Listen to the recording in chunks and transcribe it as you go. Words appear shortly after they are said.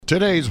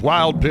Today's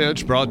Wild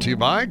Pitch brought to you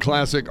by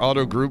Classic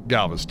Auto Group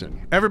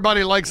Galveston.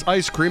 Everybody likes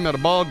ice cream at a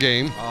ball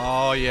game.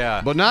 Oh, yeah.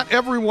 But not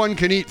everyone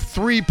can eat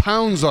 3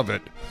 pounds of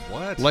it.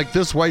 What? Like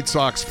this White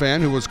Sox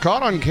fan who was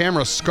caught on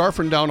camera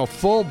scarfing down a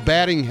full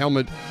batting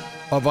helmet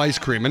of ice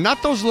cream. And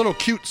not those little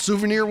cute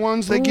souvenir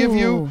ones they give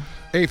you.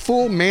 A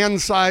full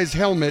man-sized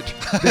helmet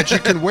that you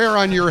can wear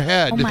on your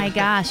head. Oh my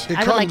gosh,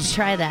 I would like to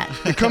try that.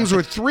 It comes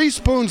with 3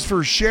 spoons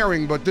for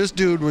sharing, but this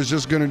dude was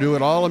just going to do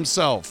it all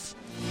himself.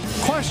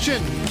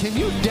 Question, can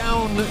you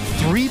down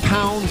 3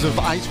 pounds of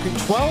ice cream,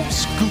 12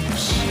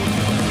 scoops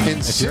in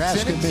If 6 you're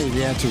asking innings? me,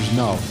 the answer is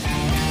no.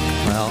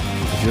 Well,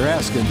 if you're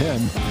asking him,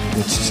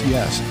 it's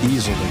yes,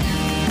 easily.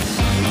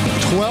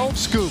 12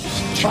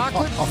 scoops,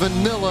 chocolate,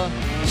 vanilla,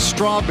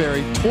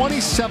 strawberry,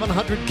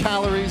 2,700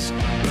 calories,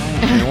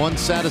 and one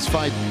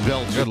satisfied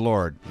Belgian. Good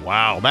Lord.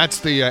 Wow. That's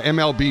the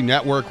MLB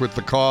Network with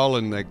the call,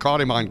 and they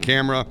caught him on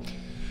camera.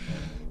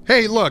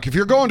 Hey, look, if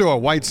you're going to a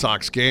White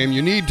Sox game,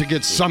 you need to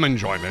get some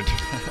enjoyment.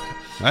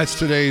 That's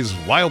today's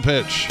Wild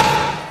Pitch.